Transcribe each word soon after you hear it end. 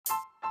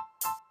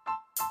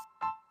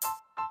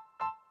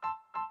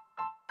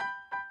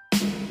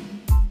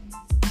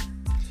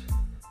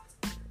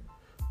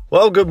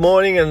Well, good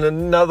morning, and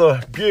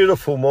another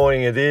beautiful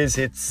morning it is.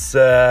 It's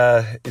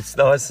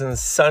nice and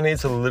sunny.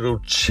 It's a little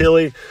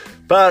chilly,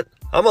 but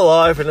I'm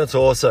alive and it's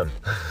awesome.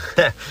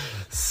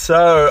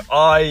 So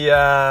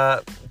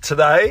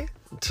today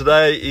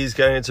is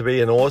going to be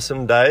an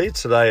awesome day.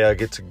 Today I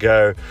get to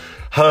go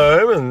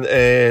home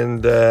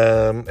and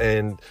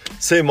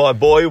see my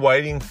boy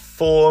waiting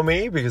for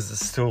me because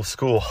it's still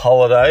school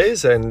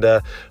holidays, and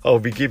I'll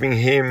be giving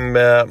him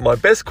my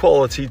best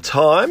quality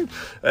time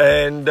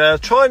and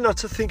try not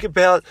to think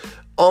about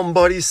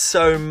On-Body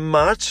so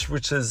much,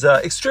 which is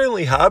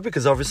extremely hard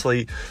because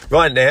obviously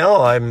right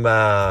now I'm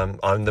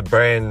the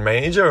brand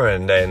manager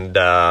and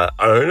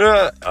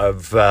owner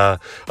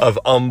of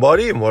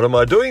On-Body, and what am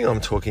I doing? I'm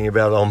talking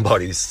about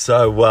On-Bodies.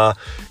 So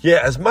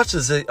as much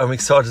as I'm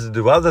excited to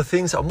do other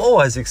things, I'm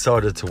always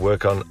excited to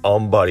work on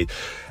On-Body.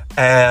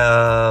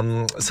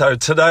 So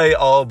today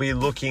I'll be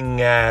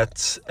looking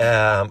at,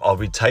 I'll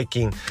be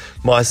taking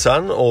my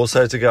son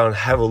also to go and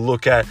have a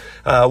look at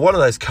one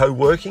of those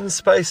co-working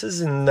spaces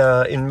in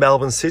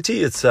Melbourne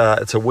City. It's a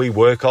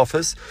WeWork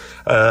office,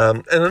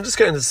 and I'm just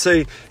going to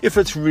see if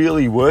it's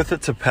really worth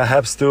it to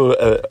perhaps do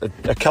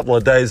a couple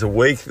of days a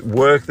week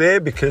work there,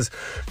 because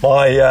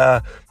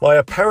my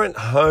apparent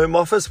home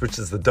office, which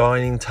is the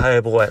dining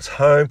table at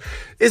home,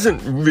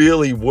 isn't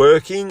really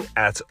working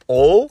at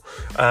all.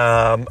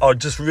 I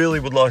just really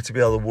would like to be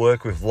able to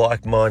work with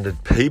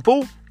like-minded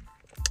people,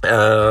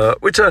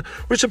 which are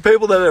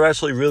people that are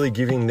actually really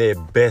giving their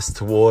best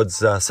towards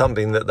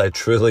something that they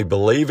truly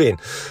believe in.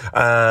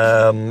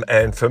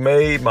 And for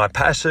me, my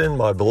passion,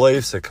 my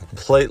beliefs are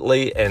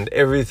completely and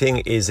everything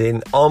is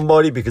in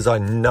On-Body, because I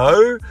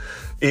know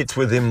it's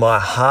within my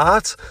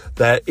heart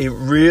that it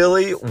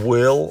really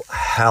will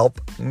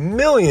help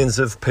millions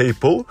of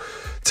people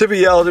to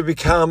be able to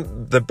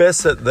become the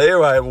best that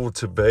they're able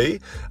to be,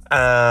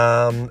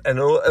 and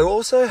it'll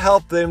also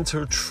help them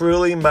to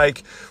truly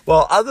make,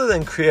 well, other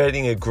than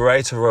creating a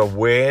greater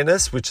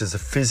awareness, which is a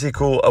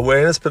physical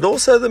awareness, but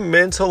also the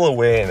mental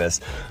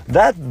awareness,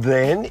 that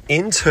then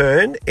in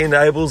turn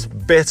enables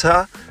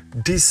better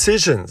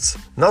decisions,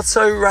 not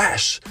so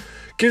rash,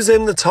 gives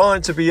them the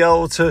time to be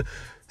able to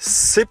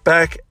sit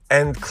back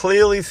and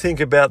clearly think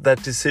about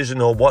that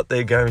decision or what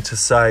they're going to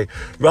say,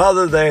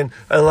 rather than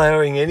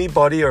allowing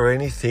anybody or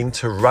anything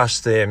to rush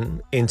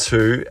them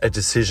into a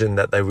decision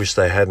that they wish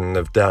they hadn't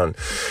have done.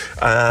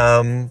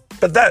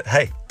 But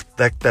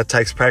that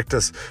takes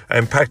practice,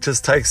 and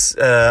practice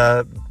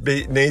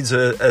needs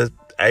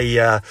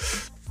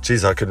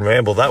I can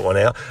ramble that one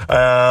out.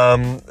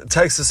 It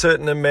takes a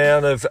certain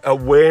amount of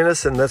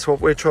awareness, and that's what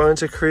we're trying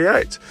to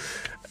create.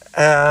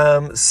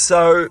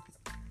 So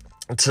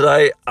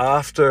today,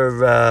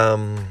 after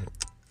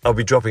I'll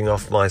be dropping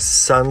off my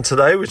son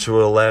today, which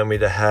will allow me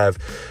to have,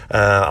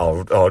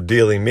 I'll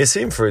dearly miss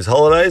him for his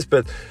holidays,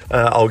 but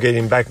I'll get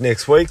him back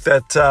next week,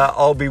 that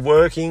I'll be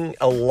working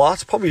a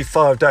lot, probably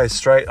 5 days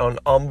straight on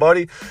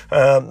On-Body,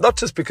 not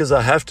just because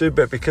I have to,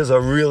 but because I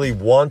really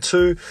want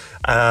to.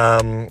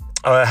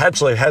 I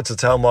actually had to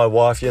tell my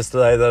wife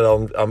yesterday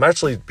that I'm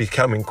actually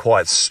becoming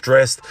quite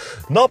stressed,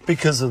 not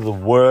because of the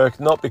work,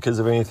 not because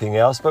of anything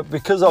else, but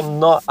because I'm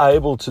not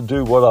able to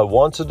do what I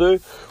want to do,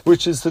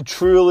 which is to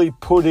truly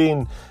put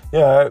in,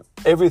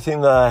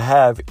 everything that I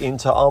have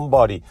into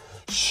On-Body.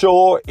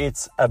 Sure,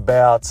 it's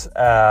about,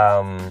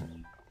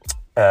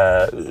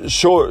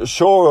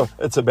 sure,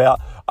 it's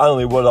about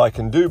only what I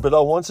can do, but I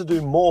want to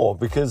do more,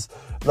 because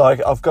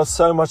I've got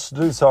so much to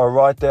do. So I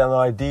write down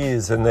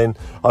ideas and then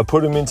I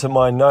put them into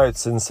my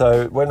notes. And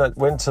so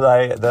when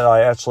today that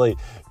I actually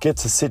get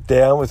to sit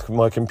down with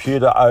my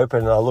computer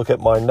open and I look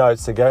at my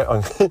notes, they're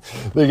going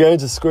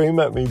to scream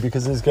at me,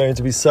 because there's going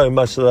to be so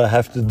much that I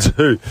have to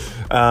do.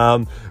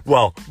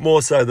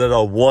 More so that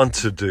I want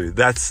to do.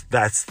 That's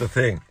the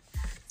thing.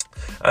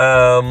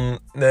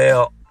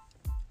 Now,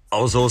 I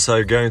was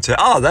also going to,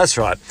 that's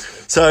right.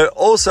 So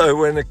also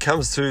when it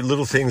comes to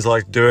little things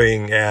like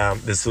doing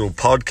this little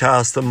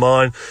podcast of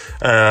mine,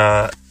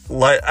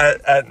 late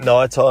at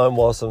night time,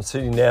 whilst I'm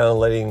sitting down and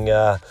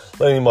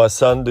letting my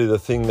son do the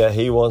thing that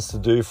he wants to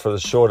do for the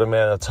short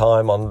amount of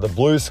time on the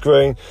blue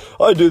screen,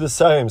 I do the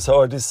same.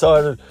 So I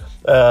decided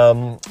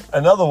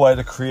another way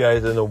to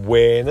create an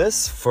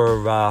awareness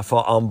for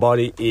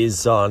On-Body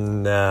is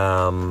on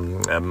oh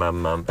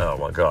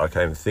my god, I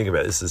can't even think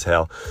about it. This is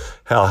how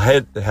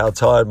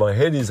tired my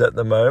head is at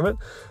the moment.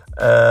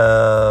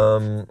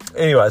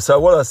 Anyway, so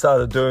what I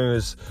started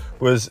doing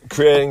was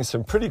creating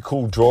some pretty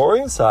cool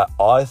drawings,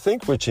 I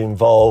think, which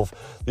involve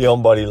the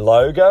On-Body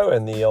logo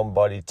and the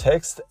On-Body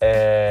text,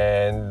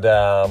 and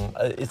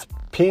it's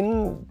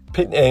pin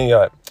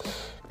anyway.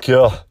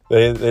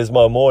 There's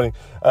my morning.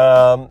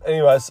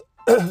 Anyways,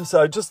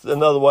 so just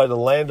another way to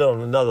land it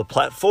on another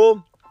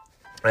platform,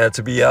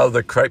 to be able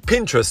to create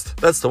Pinterest.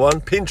 That's the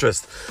one,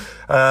 Pinterest.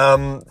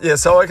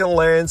 So I can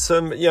land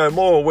some,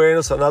 more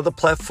awareness on other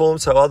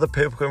platforms so other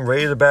people can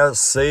read about it,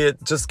 see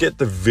it, just get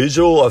the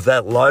visual of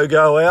that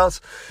logo out.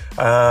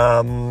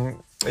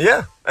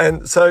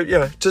 And so,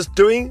 just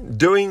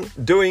doing,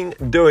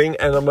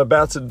 and I'm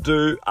about to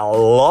do a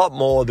lot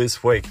more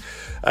this week.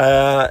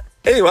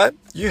 Anyway,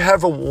 you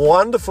have a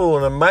wonderful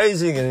and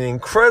amazing and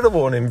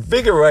incredible and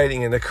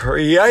invigorating and a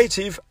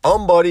creative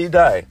on-body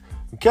day.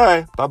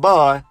 Okay,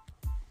 bye-bye.